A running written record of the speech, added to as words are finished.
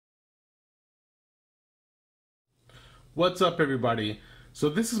What's up, everybody? So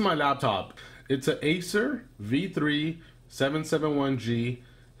this is my laptop. It's an Acer V3 771G,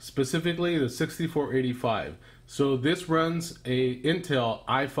 specifically the 6485. So this runs a Intel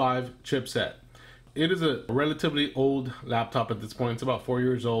i5 chipset. It is a relatively old laptop at this point. It's about 4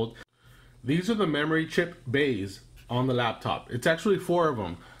 years old. These are the memory chip bays on the laptop. It's actually 4 of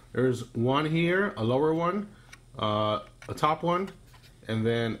them. There's one here, a lower one, a top one, and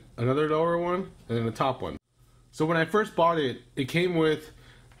then another lower one, and then the top one. So when I first bought it, it came with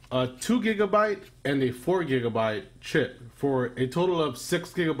a 2 GB and a 4 GB chip for a total of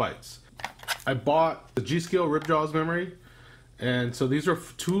 6 GB. I bought the GSkill Ripjaws memory, and so these are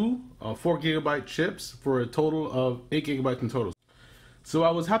two 4 GB chips for a total of 8 GB in total. So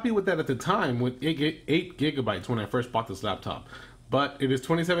I was happy with that at the time, with 8 GB when I first bought this laptop. But it is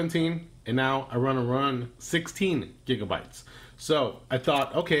 2017, and now I run 16 GB. So I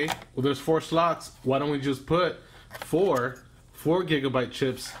thought, okay, well, there's 4 slots. Why don't we just put 4 GB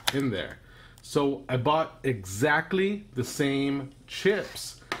chips in there? So I bought exactly the same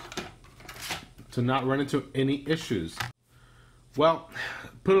chips to not run into any issues. Well,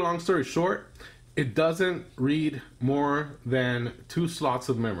 put a long story short, it doesn't read more than 2 slots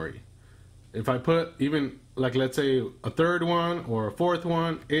of memory. If I put even, like, let's say a third one or a fourth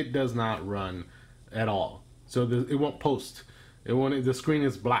one, it does not run at all. So it won't post. The screen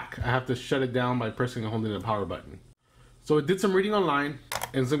is black. I have to shut it down by pressing and holding the power button. So I did some reading online,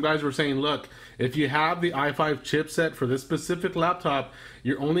 and some guys were saying, look, if you have the i5 chipset for this specific laptop,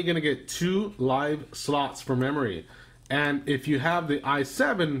 you're only going to get 2 live slots for memory. And if you have the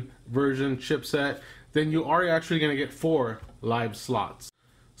i7 version chipset, then you are actually going to get 4 live slots.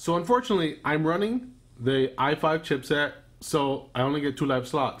 So unfortunately, I'm running the i5 chipset, so I only get 2 live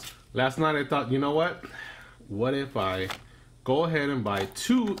slots. Last night I thought, you know what? What if I go ahead and buy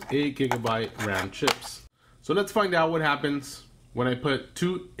 2 8 GB RAM chips? So let's find out what happens when I put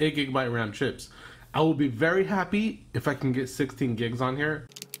 2 8 GB RAM chips. I will be very happy if I can get 16 gigs on here.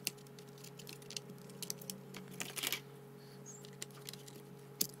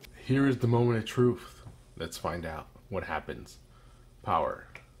 Here is the moment of truth. Let's find out what happens. Power.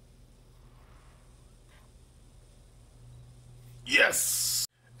 Yes!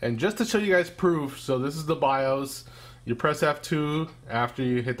 And just to show you guys proof, so this is the BIOS. You press F2 after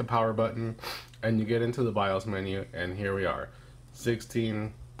you hit the power button, and you get into the BIOS menu, and here we are.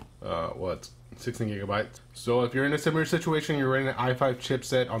 16 GB. So if you're in a similar situation, you're running an i5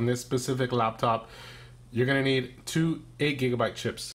 chipset on this specific laptop, you're gonna need 2 8 GB chips.